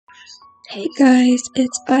Hey guys,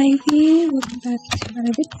 it's Ivy. Welcome back to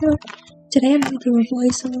another video. Today I'm going to do a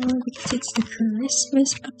voiceover because it's the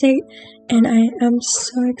Christmas update and I am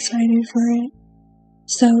so excited for it.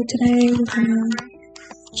 So today we're going to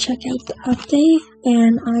check out the update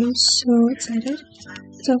and I'm so excited.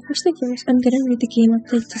 So first thing first, I'm going to read the game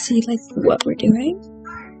update to see what we're doing.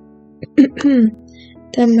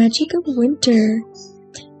 The magic of winter.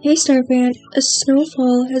 Hey Starfan, a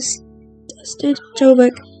snowfall has dusted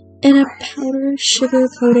Jovik and a powder sugar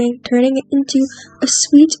coating, turning it into a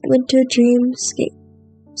sweet winter dreamscape.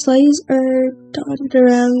 Sleighs are dotted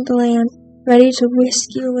around the land, ready to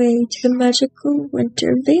whisk you away to the magical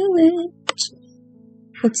winter village.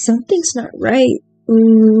 But something's not right.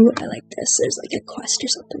 Ooh, I like this. There's like a quest or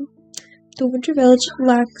something. The winter village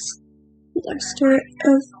lacks luster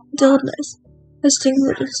of dullness,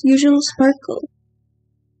 extinguished its usual sparkle.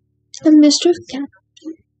 The mischief cap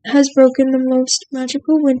has broken the most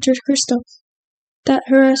magical winter crystal that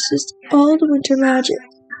harasses all the winter magic.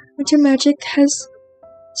 Winter magic has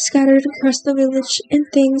scattered across the village and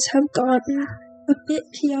things have gotten a bit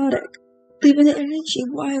chaotic, leaving the energy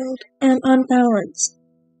wild and unbalanced.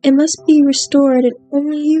 It must be restored and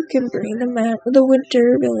only you can bring the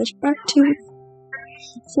winter village back to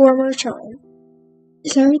former charm.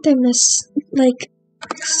 Sorry that I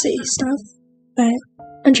say stuff, but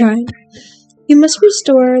I'm trying. You must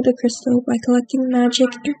restore the crystal by collecting magic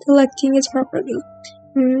and collecting it properly.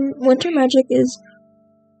 Winter magic is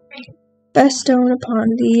bestowed upon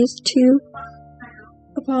those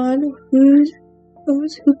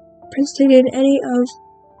who participate in any of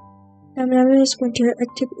Namnama's winter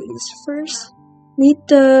activities. First, meet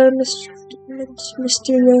the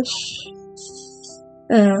mysterious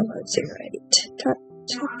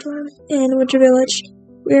Chapter in Winter Village,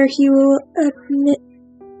 where he will admit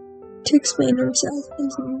to explain himself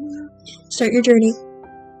and start your journey.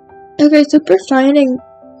 Okay, so for finding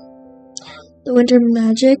the winter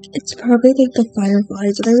magic, it's probably the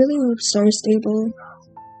fireflies, and I really hope Star Stable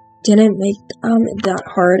didn't make that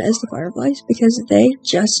hard as the fireflies, because they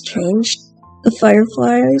just changed the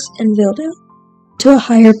fireflies and Vilda to a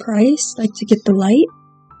higher price, to get the light.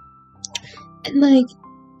 And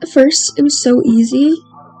at first it was so easy,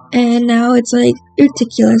 and now it's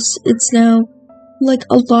ridiculous. It's now a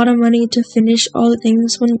lot of money to finish all the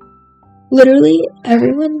things when literally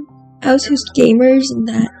everyone else who's gamers and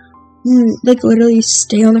that literally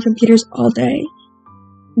stay on their computers all day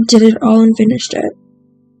did it all and finished it.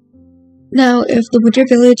 Now if the winter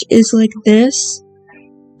village is like this,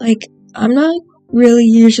 I'm not really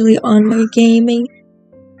usually on my gaming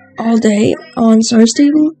all day on Star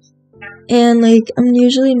Stable, and I'm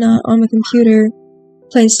usually not on my computer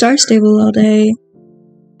playing Star Stable all day.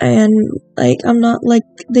 And, I'm not like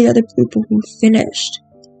the other people who finished.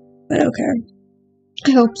 But okay.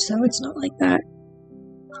 I hope so. It's not like that.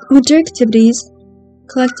 Winter activities.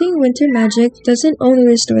 Collecting winter magic doesn't only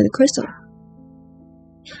restore the crystal.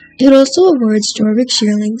 It also awards Jorvik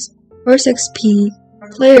Shearlings, Horse XP,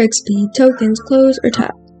 Player XP, tokens, clothes, or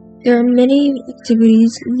tap. There are many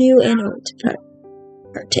activities, new and old, to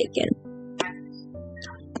partake in.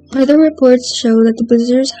 Other reports show that the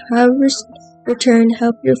blizzards have returned.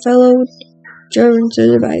 Help your fellow Germans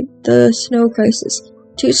survive the snow crisis.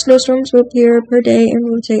 2 snowstorms will appear per day and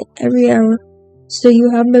rotate every hour, so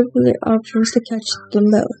you have multiple options to catch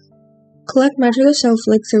them both. Collect magical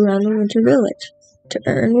snowflakes around the winter village to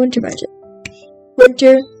earn winter magic.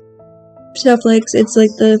 Winter snowflakes, it's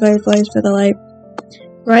like the fireflies for the light.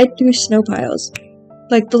 Ride through snow piles,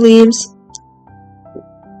 like the leaves.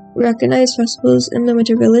 Recognize festivals in the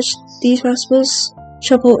winter village. These festivals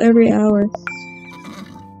shuffle every hour.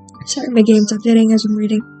 Sorry, my game's updating as I'm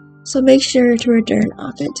reading, so make sure to return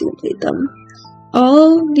often to complete them.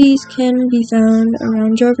 All these can be found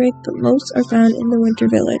around Jorvik, but most are found in the winter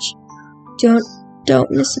village.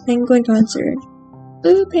 Don't miss the penguin concert.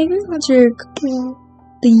 Ooh, penguin concert! Cool.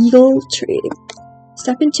 The Eagle Tree.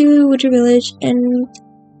 Step into winter village and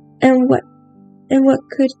what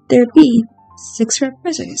could there be? 6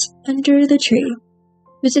 surprises under the tree.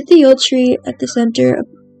 Visit the old tree at the center of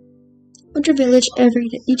Winter Village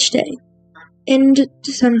each day. In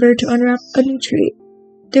December to unwrap a new tree.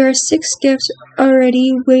 There are 6 gifts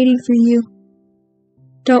already waiting for you.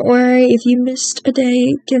 Don't worry if you missed a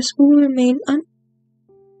day. Gifts will remain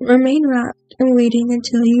wrapped and waiting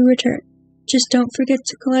until you return. Just don't forget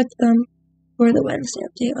to collect them for the Wednesday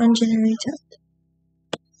update on January 10th.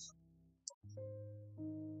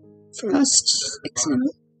 Frost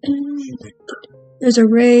There's a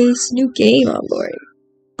race, new game on board.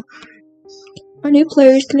 Our new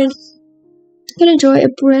players can enjoy a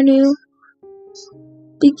brand new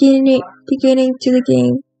beginning to the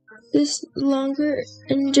game. This longer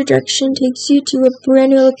introduction takes you to a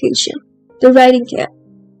brand new location, the writing camp.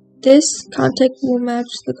 This content will match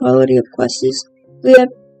the quality of quests we have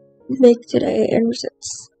make today and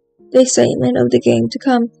since the excitement of the game to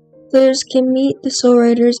come. Players can meet the Soul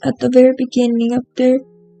Riders at the very beginning of their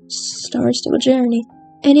Star Stable journey.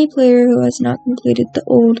 Any player who has not completed the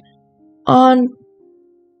old onboarding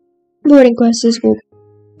quests will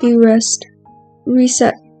be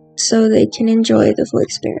reset so they can enjoy the full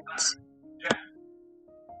experience.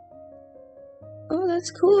 Oh,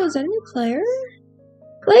 that's cool. Is that a new player?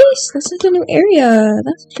 Place? This is a new area.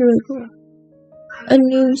 That's actually really cool. A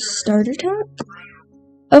new starter pack?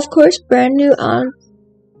 Of course, brand new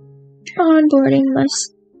onboarding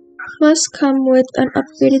must come with an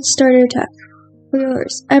upgraded starter pack for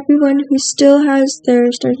yours. Everyone who still has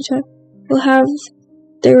their starter pack will have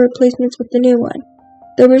their replacements with the new one.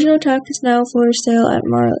 The original pack is now for sale at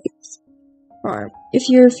Marley's Farm. If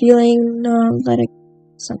you're feeling nostalgic,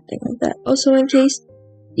 something like that. Also, in case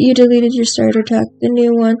you deleted your starter pack, the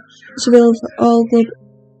new one is available for all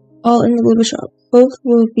in the global shop. Both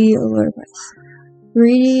will be a lower price.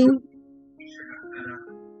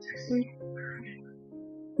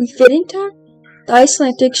 Refitting tag? The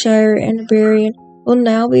Icelandic Shire and Iberian will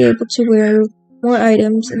now be able to wear more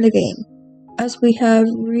items in the game, as we have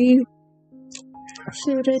refitted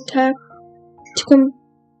tag to come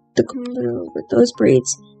with those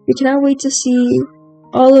braids. We cannot wait to see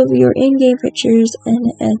all of your in-game pictures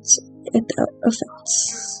and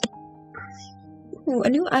effects. Ooh, a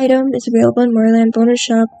new item is available in Moorland Bonus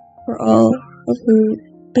Shop for all of who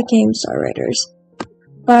became Star Riders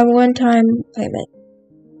by one-time payment.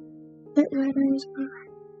 That rider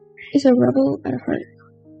is a rebel at heart.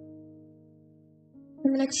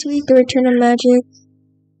 And next week, the Return of Magic,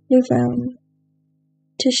 Newfound,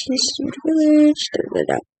 Tish's Steward Village,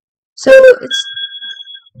 So it's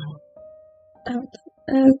out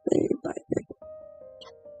there.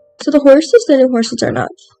 So the new horses are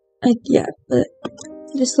not yet, but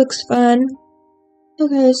this looks fun.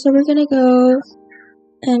 Okay, so we're gonna go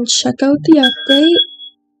and check out the update.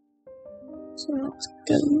 So let's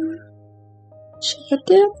go check out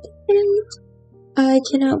the update. I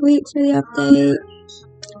cannot wait for the update.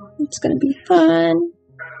 It's gonna be fun.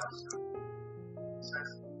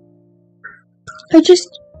 I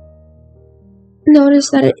just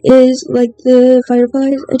noticed that it is like the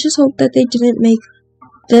Fireflies. I just hope that they didn't make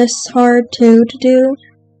this hard to do.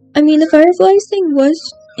 I mean, the Fireflies thing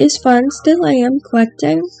is fun. Still, I am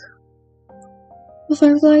collecting the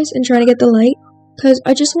Fireflies and trying to get the light, because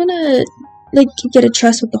I just want to get a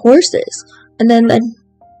trust with the horses, and then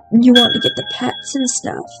you want to get the pets and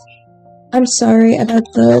stuff. I'm sorry about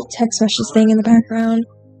the text message thing in the background.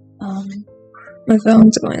 My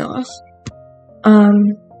phone's going off.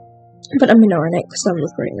 But I'm ignoring it because I'm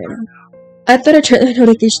recording right now. I thought I turned the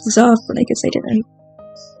notifications off, but I guess I didn't.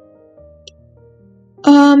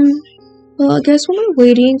 Well, I guess when we're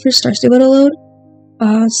waiting for Star Stable to load,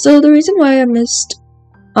 so the reason why I missed,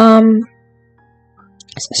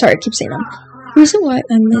 sorry, I keep saying that. The reason why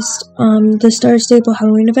I missed, the Star Stable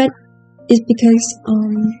Halloween event is because,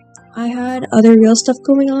 I had other real stuff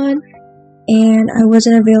going on, and I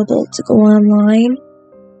wasn't available to go online.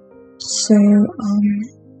 So,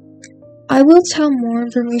 I will tell more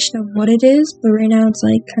information of what it is, but right now it's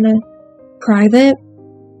kind of private.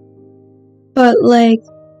 But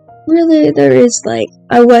really there is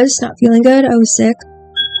I was not feeling good, I was sick,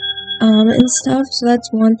 and stuff, so that's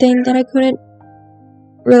one thing that I couldn't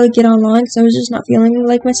really get online, because I was just not feeling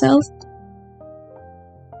like myself.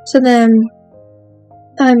 So then,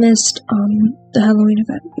 I missed, the Halloween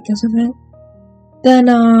event because of it. Then,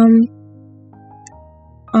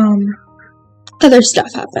 other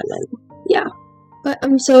stuff happened, and yeah. But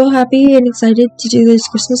I'm so happy and excited to do this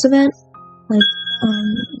Christmas event.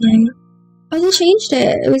 Yay. Oh, they changed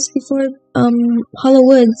it. It was before, Hollow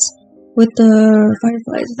Woods with the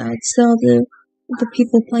Fireflies. Now it's still the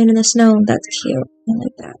people playing in the snow. That's cute. I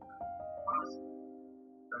like that.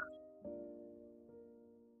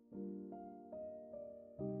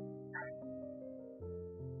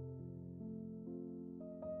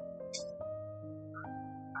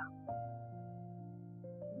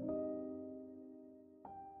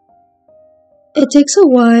 It takes a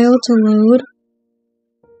while to load,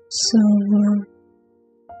 so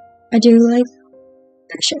I do like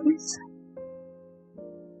patience.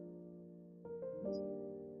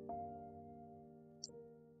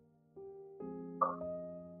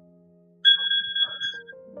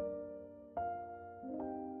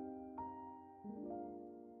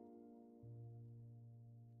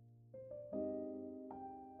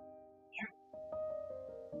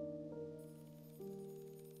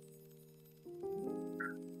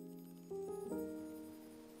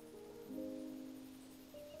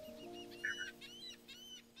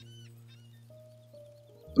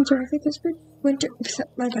 Jorvik has winter.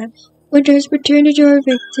 My bad. Winter has returned to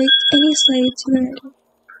Jorvik. Take any sleigh to it.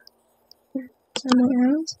 Somewhere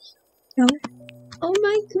else? No. Oh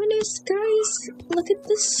my goodness, guys! Look at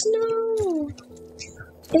the snow.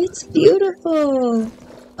 It's beautiful.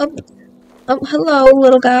 Hello,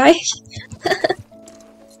 little guy.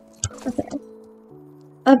 Okay.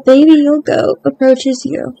 A baby Yoko approaches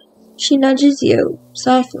you. She nudges you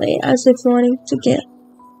softly, as if wanting to get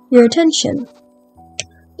your attention.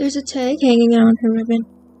 There's a tag hanging on her ribbon,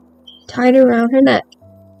 tied around her neck.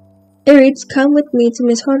 It reads, "Come with me to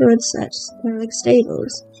Miss Hardwood's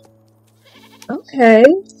stables." Okay.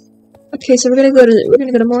 Okay, so we're gonna go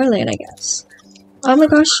to Moorland, I guess. Oh my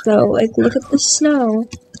gosh, though, like, look at the snow.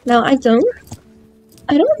 Now, I don't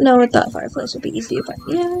know if that fireplace will be easy, but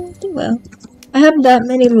yeah, it will. I have that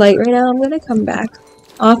many light right now. I'm gonna come back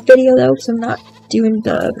off video though, because I'm not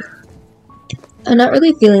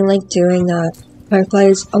really feeling like doing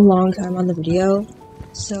fireflies a long time on the video.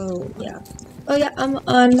 So yeah. Oh yeah, I'm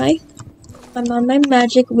on my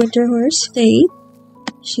magic winter horse, Faith.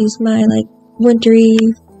 She's my like wintry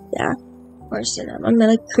horse, and I'm on my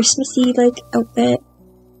like Christmassy like outfit.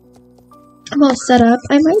 I'm all set up.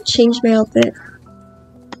 I might change my outfit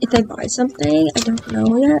if I buy something. I don't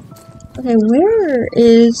know yet. Okay, where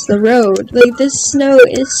is the road? Like, this snow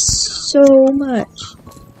is so much.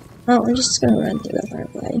 Oh, I'm just gonna run through the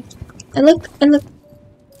firefly. And look,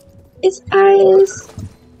 it's ice!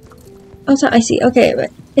 Oh, it's not icy. Okay,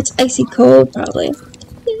 but it's icy cold, probably.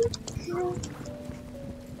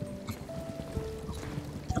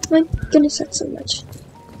 Oh my goodness, that's so much.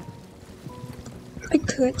 I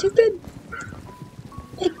could take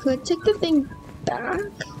the thing back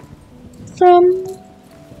from...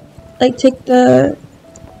 like, take the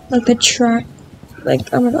track,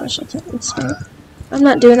 like, oh my gosh, I can't explain. I'm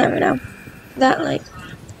not doing that right now. That, like,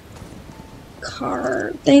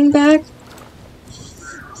 car thing back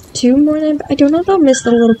to Moorland. I don't know if I'll miss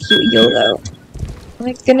the little cute YOLO. Oh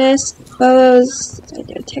my goodness, Bose,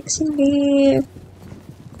 they're texting me.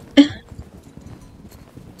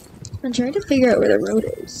 I'm trying to figure out where the road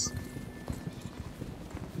is.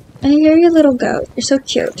 I hear you, little goat. You're so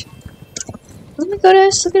cute. Oh my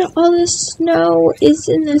goodness, look at all this snow.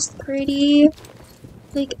 Isn't this pretty?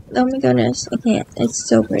 Like, oh my goodness, I can't. It's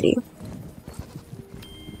so pretty.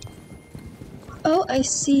 Oh, I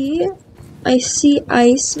see ice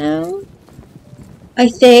now. I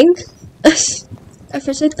think. At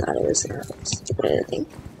first I thought it was not, but I think.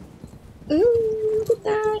 Ooh, look at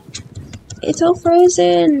that. It's all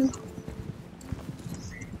frozen.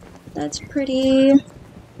 That's pretty.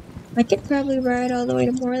 I could probably ride all the way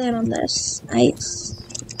to Moorland on this ice.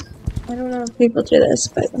 I don't know if people do this,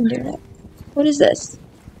 but I'm doing it. What is this?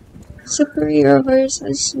 Slippery rivers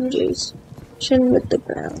and smooches. Chin with the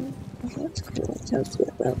ground. Okay, that's cool. That sounds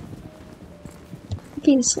good though.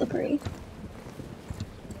 Being slippery.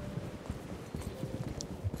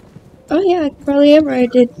 Oh yeah, I probably am right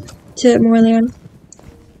to Moorland.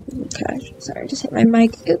 Okay, sorry, I just hit my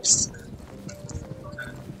mic. Oops.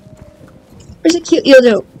 Where's a cute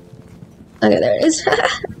Yodo? Okay, there it is.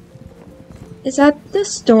 Is that the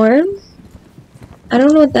storm? I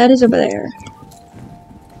don't know what that is over there.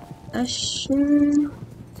 I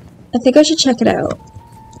think I should check it out.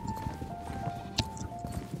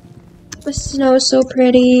 The snow is so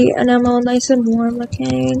pretty, and I'm all nice and warm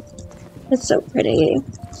looking. It's so pretty.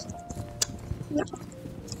 Yeah.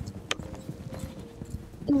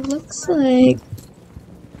 It looks like... I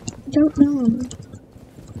don't know.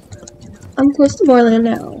 I'm close to Moorland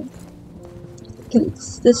now.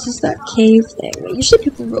 Because this is that cave thing that usually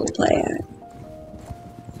people roleplay at.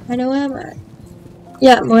 I know where I'm at.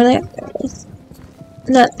 Yeah, Moorland, there it is.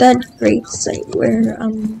 Not that great site where,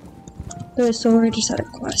 the Sora just had a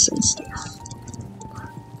quest and stuff.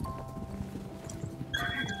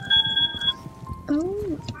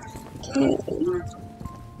 Oh, okay.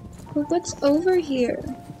 Well, what's over here?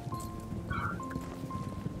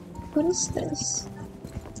 What is this?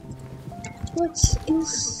 What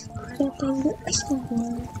is that thing that I saw?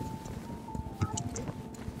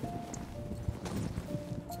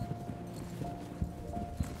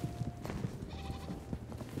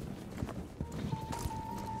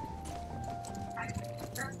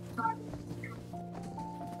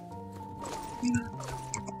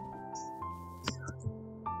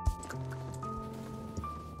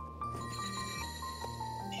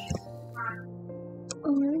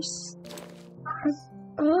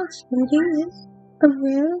 Oh, it's floating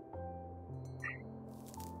around.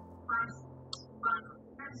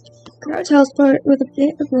 Crowd house part with a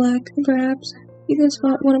bit of black, and perhaps you can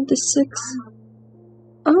spot one of the 6.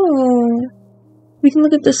 Oh, we can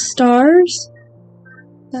look at the stars.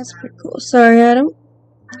 That's pretty cool. Sorry,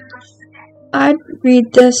 I'd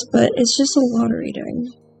read this, but it's just a lot of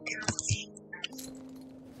reading.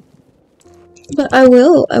 But I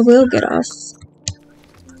will get off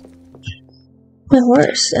my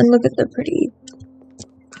horse and look at the pretty,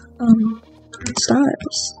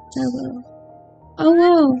 stars. I will. Oh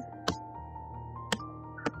wow.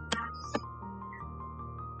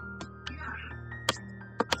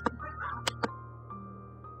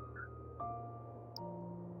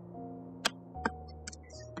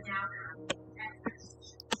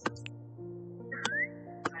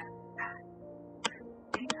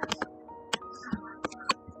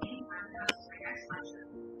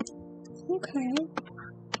 Okay.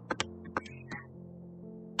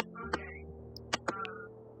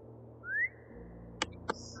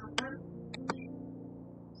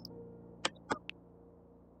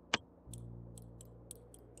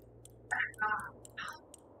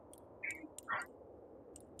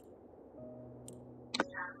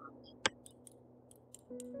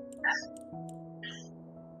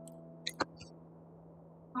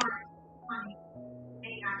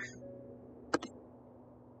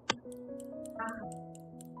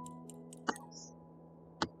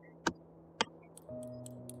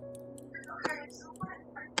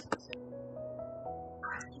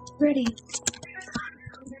 Ready.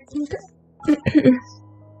 Okay.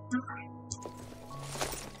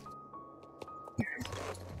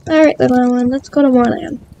 Alright, little one, let's go to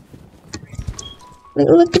Moorland. Like,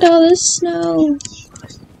 look at all this snow.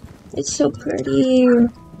 It's so pretty.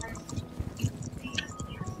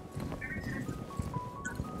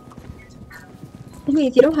 I mean,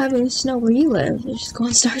 if you don't have any snow where you live, you just go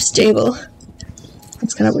on Star Stable.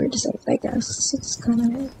 It's kind of weird to say, I guess. It's kind of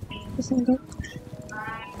weird.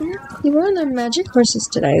 You were on the magic horses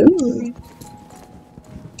today. Ooh.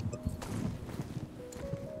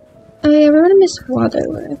 Oh yeah, we're gonna miss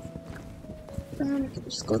Waterworth.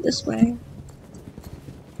 Just go this way.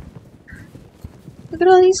 Look at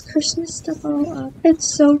all these Christmas stuff all up.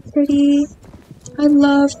 It's so pretty. I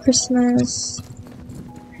love Christmas.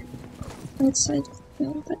 Outside,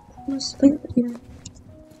 but most pretty.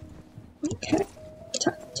 Okay,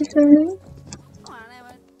 talk to her.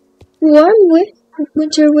 Warm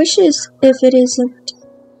winter wishes, if it isn't.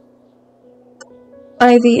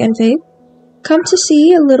 Ivy and Faith, come to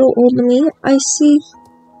see a little old me. I see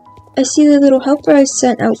the little helper I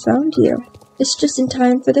sent out found you. It's just in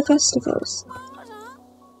time for the festivals.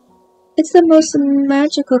 It's the most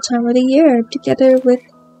magical time of the year, together with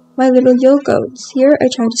my little yo-goats. Here I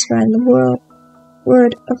try to spread the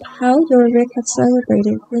word of how your Rick has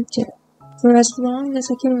celebrated winter for as long as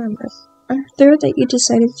I can remember. I'm thrilled that you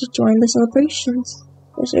decided to join the celebrations,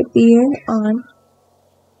 which being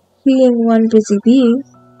one busy bee.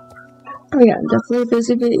 Oh yeah, I'm definitely a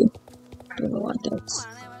busy bee. Doing a lot of things.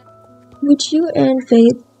 Would you and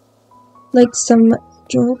Faith like some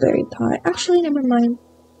jewelberry pie? Actually, never mind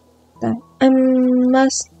that. I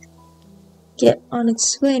must get on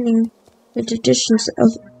explaining the traditions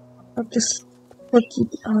of this lucky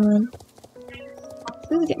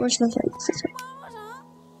Let me get more snowflakes this way.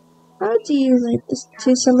 How do you like this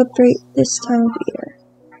to celebrate this time of year?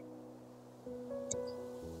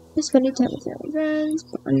 Just spending time with family friends,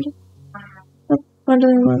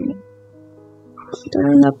 bundling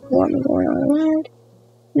up warm and going on around,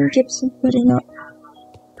 and gifts and putting up.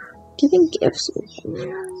 Giving gifts.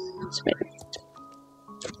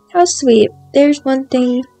 How sweet. There's one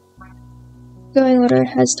thing going water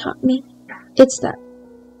has taught me. It's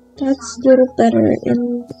that's little better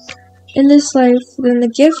in this life than the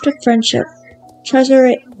gift of friendship. Treasure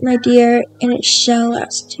it, my dear, and it shall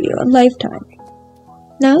last to you a lifetime.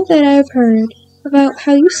 Now that I have heard about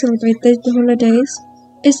how you celebrate the holidays,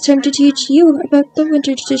 it's time to teach you about the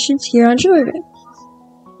winter traditions here on Jorvik.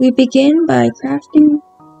 We begin by crafting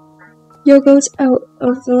yo-goats out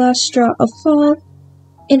of the last straw of fall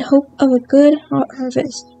in hope of a good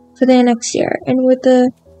harvest for the next year. And with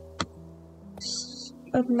the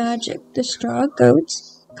of magic, the straw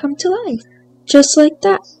goats come to life. Just like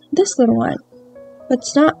that, this little one. But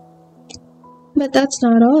that's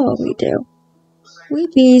not all we do. We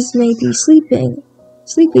bees may be sleepy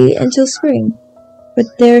until spring, but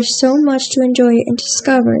there's so much to enjoy and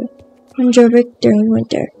discover on Jorvik during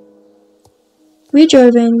winter. We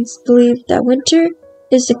Jorvins believe that winter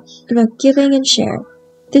is about giving and sharing.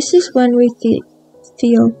 This is when we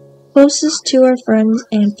feel closest to our friends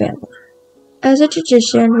and family. As a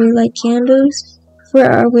tradition, we light candles for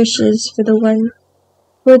our wishes for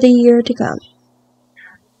the year to come.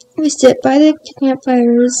 We sit by the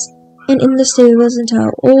campfires and in the stables and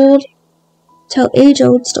tell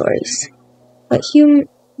age-old stories. But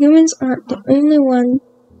humans aren't the only one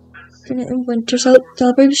and winter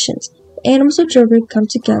celebrations. The animals of Joburg come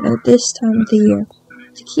together this time of the year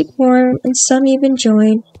to keep warm, and some even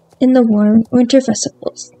join in the warm winter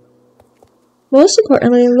festivals. Most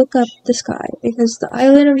importantly, look up the sky, because the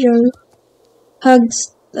island of Joburg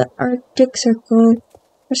hugs the Arctic Circle.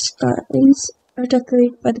 Our skies are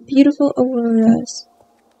decorated by the beautiful auroras.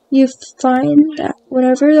 You find that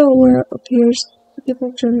whenever the aurora appears, the people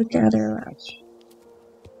of Joburg gather around.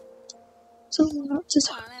 So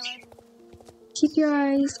just keep your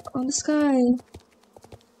eyes on the sky.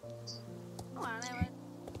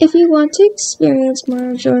 If you want to experience more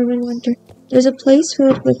of Joburg winter, there's a place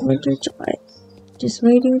filled with winter joy, just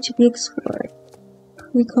waiting to be explored.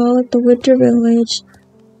 We call it the Winter Village.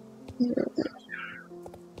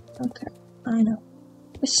 Okay, I know.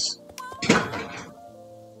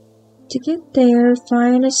 To get there,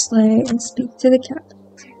 find a sleigh and speak to the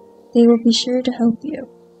captains. They will be sure to help you.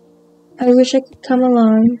 I wish I could come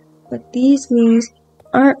along, but these knees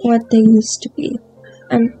aren't what they used to be.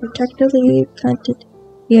 I'm protectively planted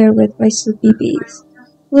here with my sleepy bees.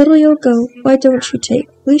 Little Yoko, why don't you take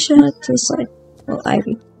Felicia to the sleigh? Well,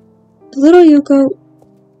 Ivy. The little Yoko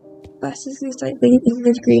glasses me slightly in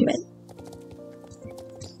agreement.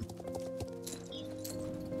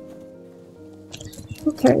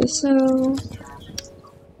 Okay, so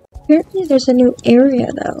apparently there's a new area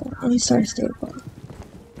though in Star Stable.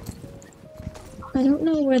 I don't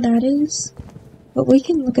know where that is, but we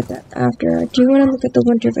can look at that after. I do want to look at the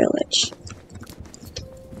Winter Village.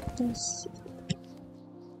 Let's see.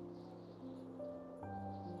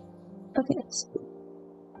 Okay, so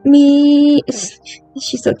me.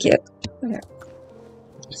 She's so cute. Okay,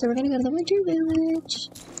 so we're gonna go to the Winter Village,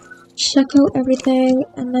 check out everything,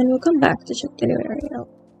 and then we'll come back to check the new area out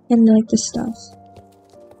and like the stuff.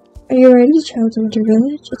 Are you ready to travel to Winter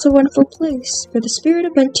Village? It's a wonderful place where the spirit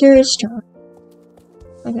of winter is strong.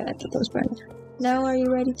 Okay, I thought that was fine. Now, are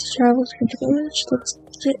you ready to travel to Winter Village? Let's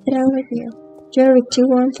get it out of here. Joburg too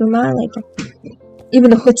warm for my liking,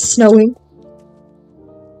 even though it's snowing.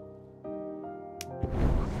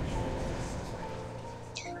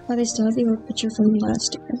 Oh, they still have the old picture from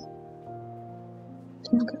last year.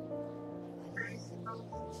 Okay.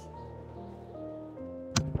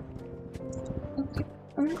 Okay,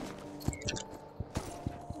 alright.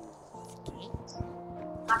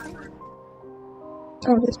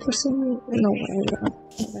 Oh, this person? No way.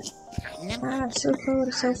 Ah, so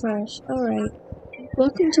cold, so fresh. Alright.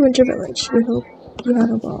 Welcome to Winter Village. We hope you have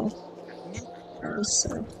a ball. That was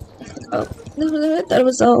so... Oh, no, that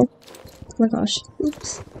was all. Oh my gosh.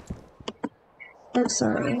 Oops. I'm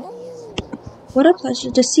sorry. What a pleasure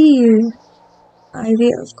to see you, Ivy.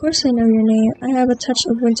 Of course I know your name. I have a touch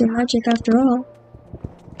of winter magic after all.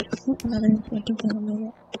 Another winter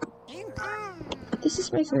village. This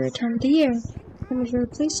is my favorite time of the year. And my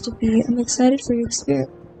favorite place to be. I'm excited for you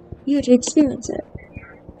to experience it.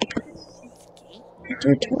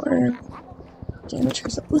 Winter tour. Damage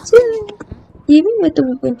crystal. Let's go! Even with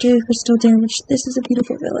the winter crystal damage, this is a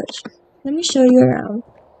beautiful village. Let me show you around.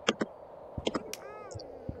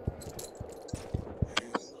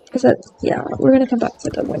 Cause that, yeah, we're gonna come back for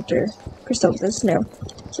the winter crystal with the snow.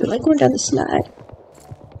 So like going down the slide.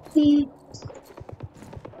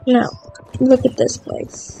 Now, look at this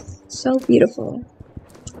place. So beautiful.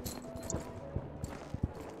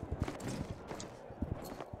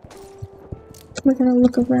 We're gonna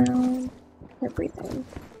look around everything.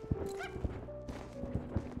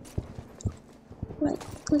 Like,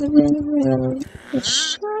 the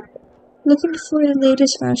shop. Looking for the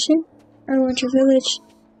latest fashion? Our Winter Village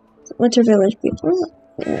people.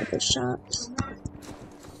 They have good shops.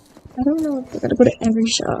 I don't know if we're gonna go to every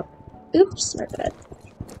shop. Oops, my bad.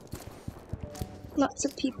 Lots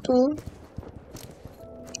of people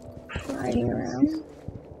riding around.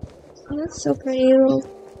 Oh, that's so pretty, little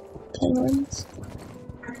penguins.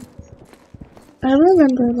 I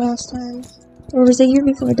remember last time, or was it the year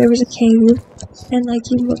before, there was a cave, and like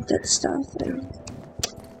you looked at stuff, and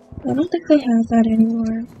I don't think they have that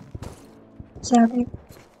anymore. Sadly.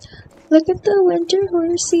 Look at the winter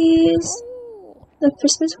horses, the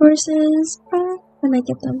Christmas horses. Ah, when I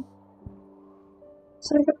get them.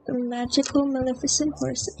 So I got the magical, maleficent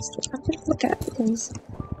horses that I'm gonna look at because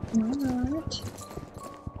why not?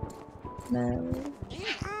 No.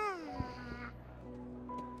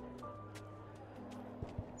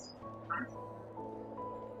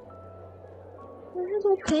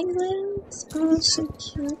 Little penguins. Oh, so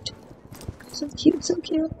cute. So cute, so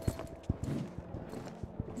cute.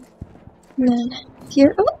 And then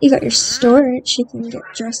here, oh, you got your storage. You can get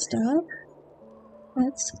dressed up.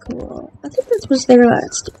 That's cool. I think this was there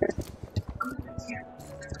last year.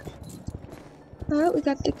 Oh, we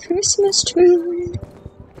got the Christmas tree.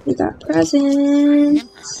 We got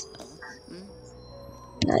presents.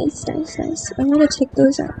 Nice, nice, nice. I want to take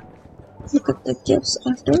those out. Look at the gifts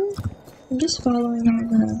after. I'm just following all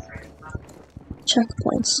the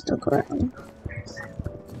checkpoints to look around.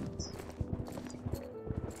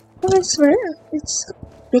 Oh, I swear, it's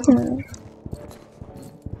bigger.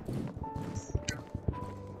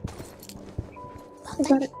 I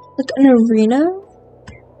got it, like an arena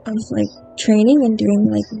of like training and doing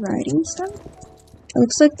like riding stuff. It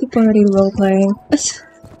looks like people are already role playing.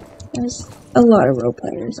 There's a lot of role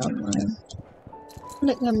players online when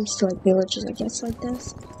it comes to like villages, I guess, like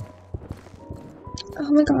this.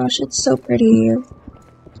 Oh my gosh, it's so pretty.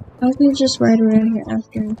 I could just ride around here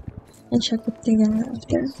after and check the thing out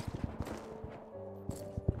after.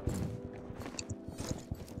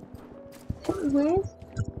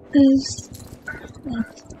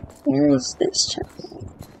 Where is this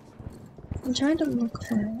checkpoint? I'm trying to look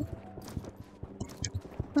for it.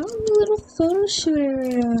 Oh, a little photo shoot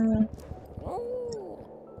area.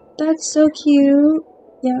 That's so cute.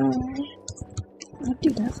 Yeah, I'll do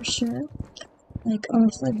that for sure. Like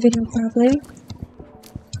off like video probably.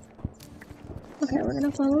 Okay, we're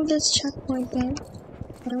gonna follow this checkpoint then.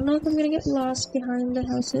 I don't know if I'm gonna get lost behind the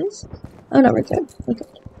houses. Oh no, we're good. We're good.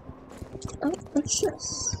 Oh, what's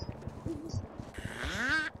this?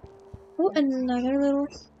 Oh, another little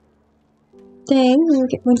thing. We'll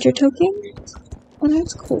get winter token. Oh,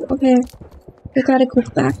 that's cool. Okay, we gotta go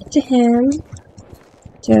back to him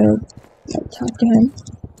to like, talk to him.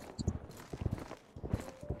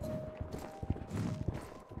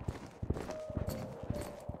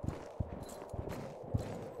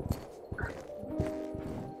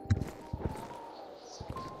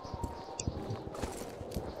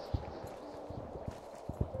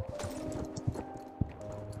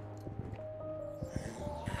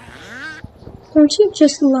 Don't you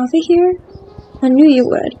just love it here? I knew you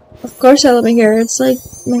would. Of course I love it here. It's like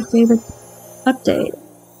my favorite update.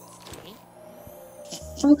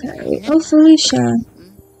 Okay. Oh, Felicia.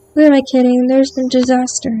 Who am I kidding? There's been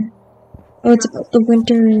disaster. Oh, it's about the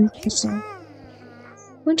winter crystal.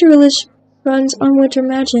 Winter Village runs on winter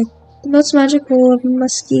magic. The most magical of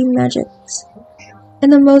musky magics.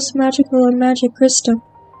 And the most magical of magic crystal.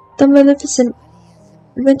 The magnificent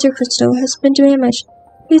winter crystal has been damaged.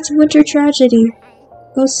 It's winter tragedy.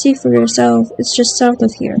 Go see for yourself. It's just south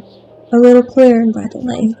of here. A little clearer by the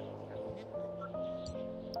lake.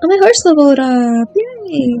 Oh, my horse leveled up!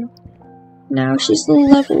 Yay! Now she's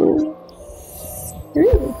level 3.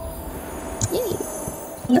 Yay!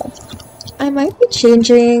 No. I might be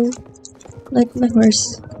changing, like, my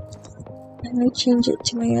horse. I might change it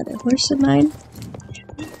to my other horse of mine.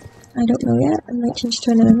 I don't know yet. I might change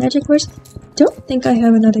to another magic horse. Don't think I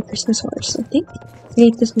have another Christmas horse. I think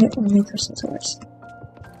this is my only Christmas horse.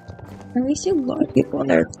 And we see a lot of people on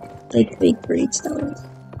their like big breeds though.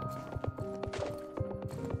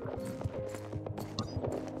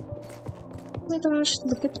 Oh my gosh,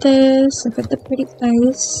 look at this. Look at the pretty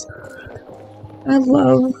ice. I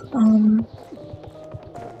love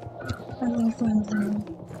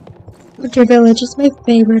Winter Village. It's my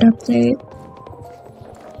favorite update.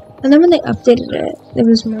 And then when they updated it, it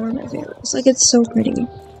was more of my favorite. It's like, it's so pretty.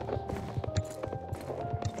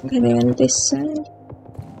 Okay, then they said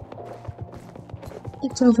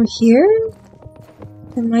it's over here?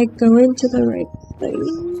 Am I going to the right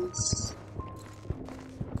place?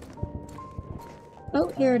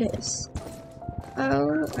 Oh, here it is.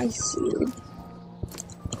 Oh, I see.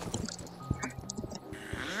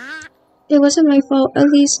 It wasn't my fault, at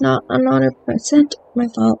least not 100% my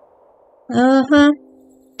fault. Uh-huh.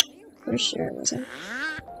 For sure it wasn't.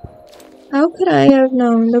 How could I have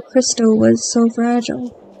known the crystal was so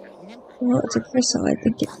fragile? Well, it's a crystal, I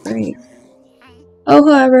think it's great.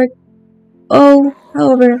 However,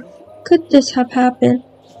 could this have happened?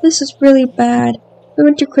 This is really bad. The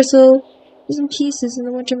winter crystal is in pieces and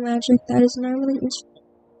the winter magic that is normally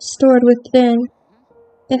stored within.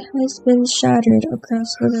 It has been shattered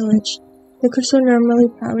across the village. The crystal normally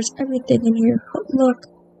powers everything in here, but look.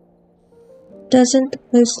 Doesn't the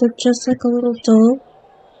place look just like a little dull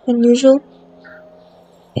than usual?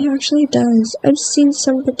 It actually does. I've seen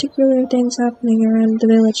some particular things happening around the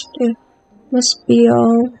village too. Must be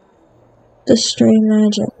all the stray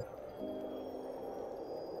magic.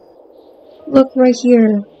 Look right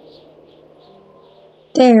here.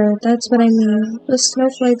 There, that's what I mean. The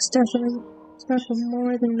snowflakes definitely sparkle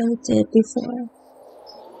more than they did before.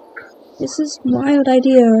 This is a wild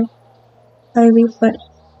idea, Ivy, but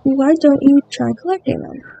why don't you try collecting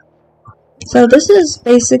them? So this is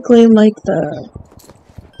basically like the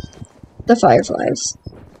fireflies.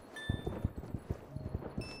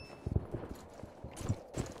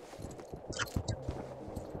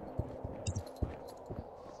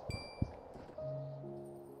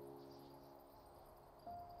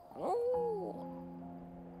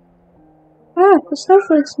 The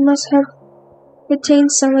snowflakes must have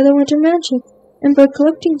retained some of the winter magic, and by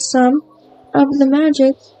collecting some of the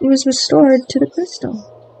magic, it was restored to the crystal.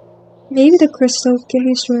 Maybe the crystal can be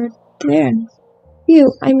restored again.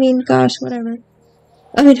 Gosh, whatever.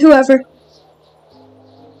 Whoever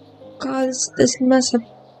caused this must have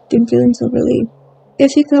been feeling so relieved.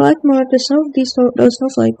 If you collect more of those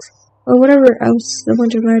snowflakes, or whatever else the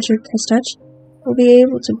winter magic has touched, we'll be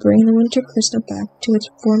able to bring the winter crystal back to its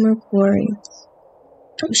former glory.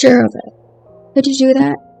 I'm sure of it. Could you do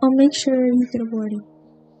that? I'll make sure you get awarded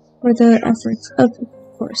for the efforts, of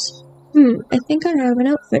course. I think I have an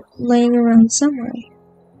outfit laying around somewhere.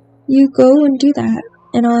 You go and do that,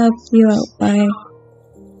 and I'll help you out by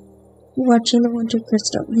watching the winter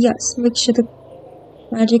crystal. Yes, make sure the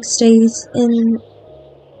magic stays in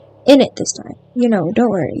it this time. Don't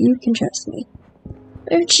worry, you can trust me.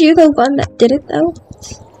 Aren't you the one that did it, though?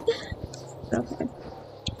 Okay.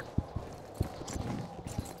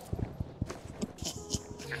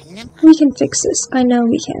 We can fix this. I know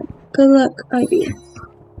we can. Good luck, Ivy.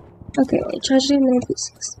 Okay, tragedy many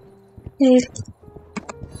pieces. Hey.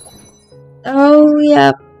 Oh,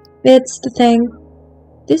 yeah. It's the thing.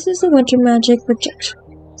 This is the winter magic projection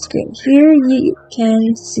screen. Here you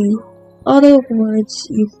can see all the awards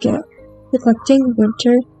you get for collecting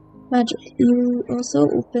winter magic. You also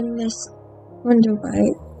open this window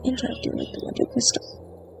by interacting with the winter crystal.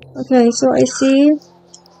 Okay, so I see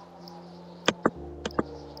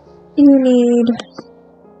you need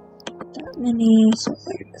that many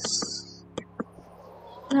snowflakes.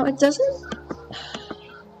 No, it doesn't.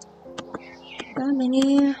 That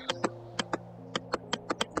many.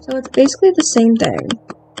 So it's basically the same thing.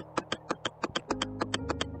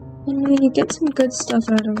 And you get some good stuff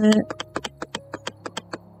out of it.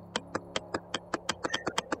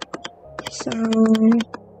 So,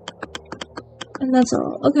 and that's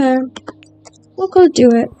all. Okay, we'll go do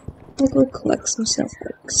it. We'll go collect some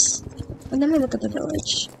snowflakes. And then we'll look at the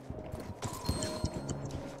village.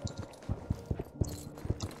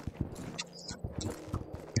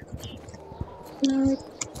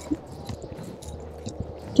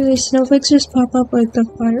 Do these snowflakes just pop up like the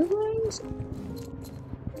fireflies?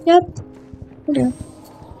 Yep, they do.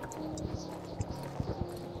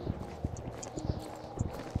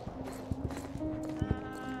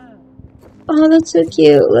 Oh, that's so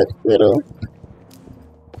cute. Look, little.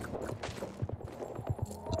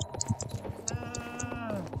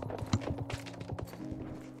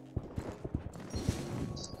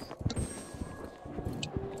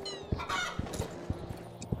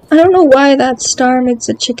 I don't know why that star makes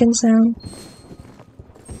a chicken sound.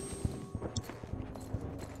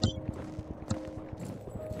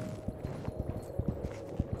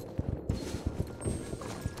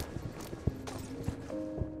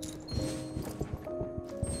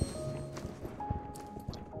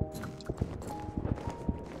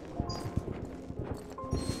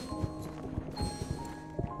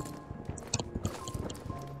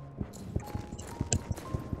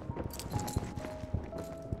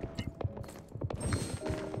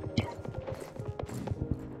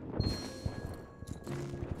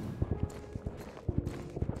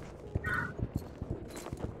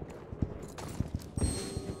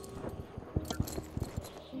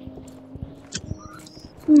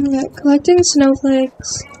 Yeah, collecting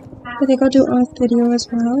snowflakes. I think I'll do off video as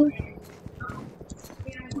well.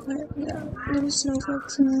 But yeah, little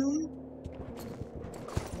snowflakes around.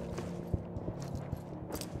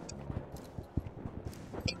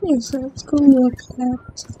 Okay, so let's go look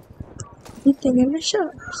at everything in the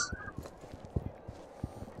shops.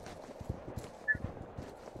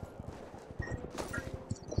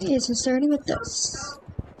 Okay, so starting with this.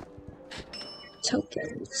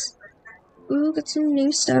 Tokens. Ooh, got some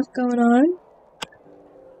new stuff going on.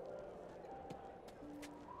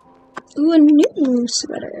 Ooh, a new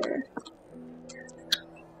sweater.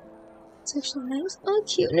 It's actually nice. Oh,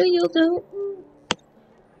 cute new Yildo.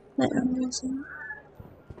 My amazing.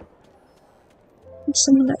 And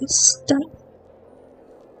some nice stuff.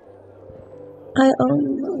 I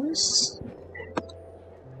own those.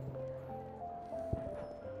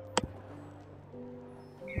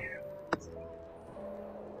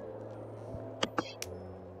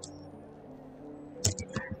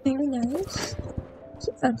 Very nice.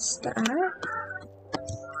 So that's that.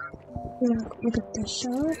 Look at this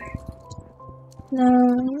shop.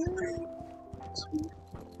 Now,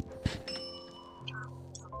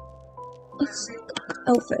 let's look at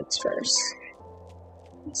outfits first.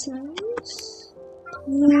 It's nice.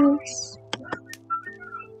 Nice.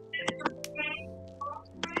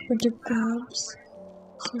 Winter gloves.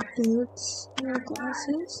 Some boots. No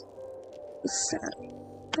glasses. What's that?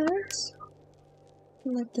 That's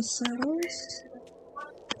Like the saddles.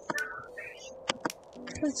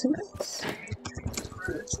 That's nice.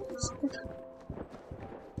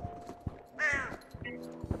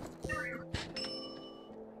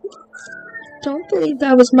 Don't believe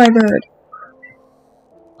that was my bird.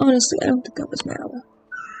 Honestly, I don't think that was my owl.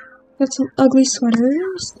 Got some ugly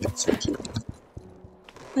sweaters. That's so cute.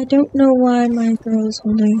 I don't know why my girl is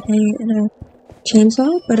holding hay in a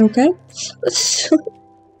chainsaw, but okay.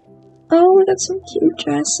 Oh, we got some cute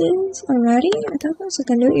dresses already? I thought that was like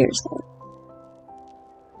a New Year's thing.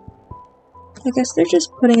 I guess they're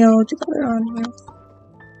just putting it all together on here.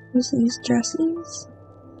 Who's these dresses?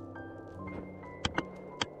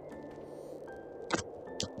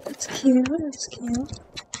 That's cute, that's cute.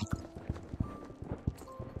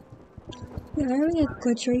 Yeah, I have a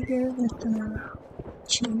glitch right here with the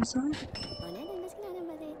chainsaw.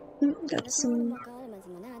 Got some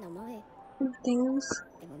things.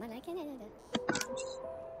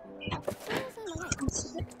 What's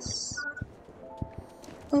this?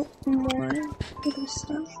 Oh, more other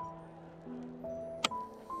stuff.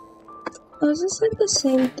 Oh, is this like the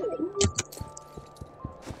same thing?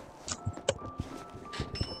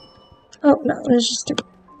 Oh, no, it was just a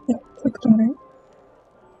clicked on it.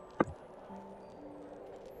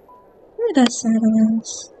 Where that saddle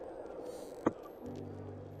is?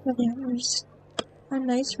 Oh yeah, there's a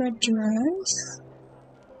nice red dress.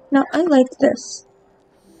 Now, I like this.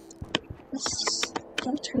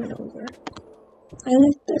 I'll turn it over. I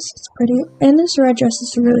like this, it's pretty. And this red dress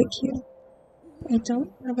is really cute. I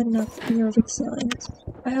don't have enough aerobic ceilings.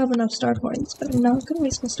 I have enough star points, but I'm not gonna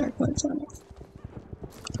waste my star points on it.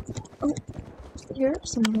 Oh, here are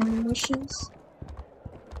some more wishes.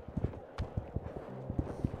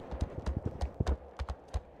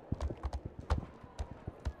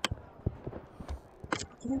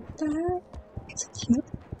 Like that. It's cute.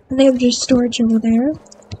 And they have just storage over there.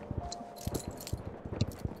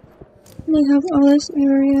 And they have all this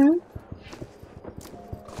area.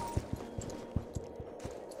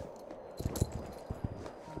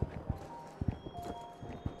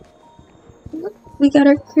 Look, we got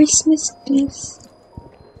our Christmas gifts.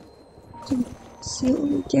 See what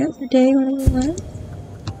we get for day 101.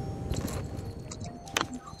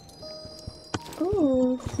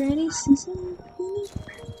 Oh, Granny Season beanie?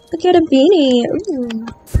 Look at a beanie! Ooh.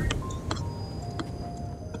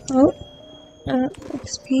 Oh,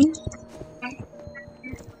 XP.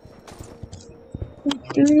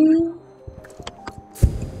 3.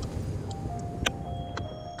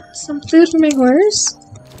 Some food for my horse?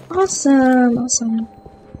 Awesome, awesome.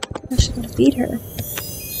 I should go feed her.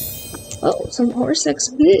 Oh, some horse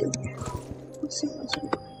XP. Let's see what's in.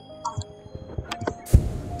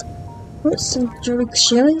 Oh, some Jorvik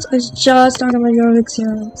shillings? I was just on my Jorvik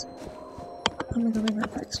shillings. I'm gonna go make my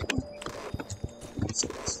bike's full. Let's see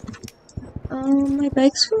this. My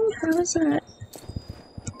bike's full? How is that?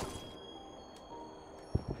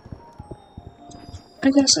 I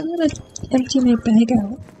guess I'm gonna empty my bag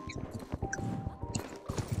out.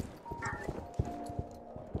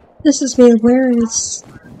 This is me. Where is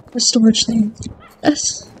the storage thing?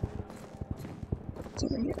 It's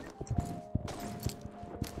over here.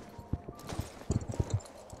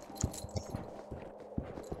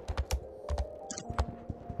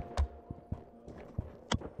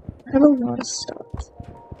 I have a lot of stuff.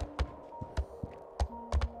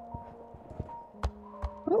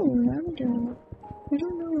 Oh, lavender. I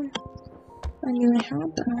don't know if I knew I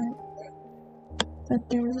had that. But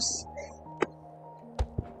there's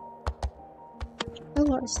a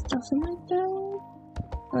lot of stuff in my bag.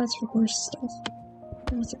 Oh, that's for horse stuff.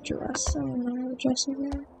 There's a dress. I don't know, I have a dress in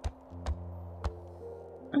there.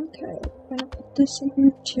 Okay, I'm gonna put this in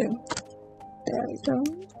here too. There we go.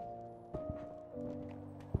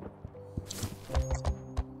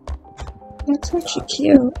 That's actually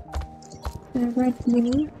cute. And a red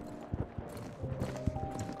beanie.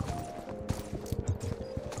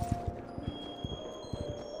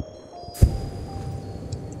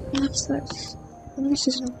 What's this? This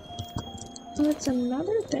is. Oh, it's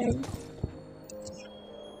another thing.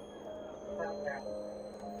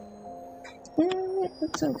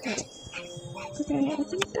 It's okay. Okay, I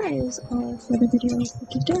think that is all for the video for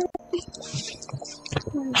today.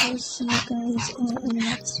 I will see you guys all in the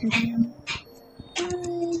next video.